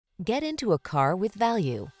Get into a car with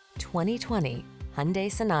value. 2020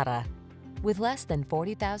 Hyundai Sonata. With less than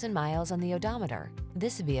 40,000 miles on the odometer,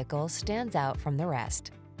 this vehicle stands out from the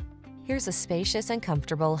rest. Here's a spacious and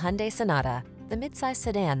comfortable Hyundai Sonata, the midsize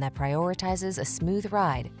sedan that prioritizes a smooth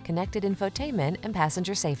ride, connected infotainment, and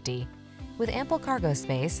passenger safety. With ample cargo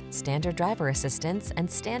space, standard driver assistance, and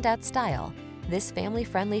standout style, this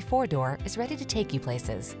family-friendly four-door is ready to take you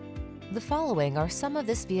places. The following are some of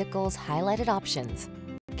this vehicle's highlighted options: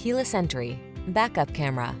 keyless entry, backup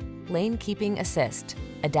camera, lane keeping assist,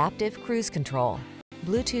 adaptive cruise control,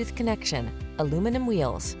 Bluetooth connection, aluminum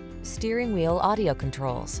wheels, steering wheel audio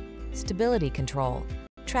controls, stability control,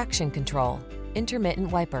 traction control, intermittent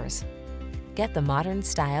wipers. Get the modern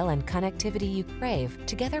style and connectivity you crave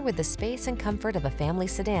together with the space and comfort of a family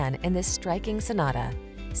sedan in this striking Sonata.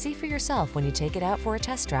 See for yourself when you take it out for a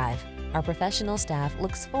test drive. Our professional staff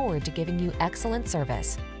looks forward to giving you excellent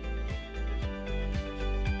service.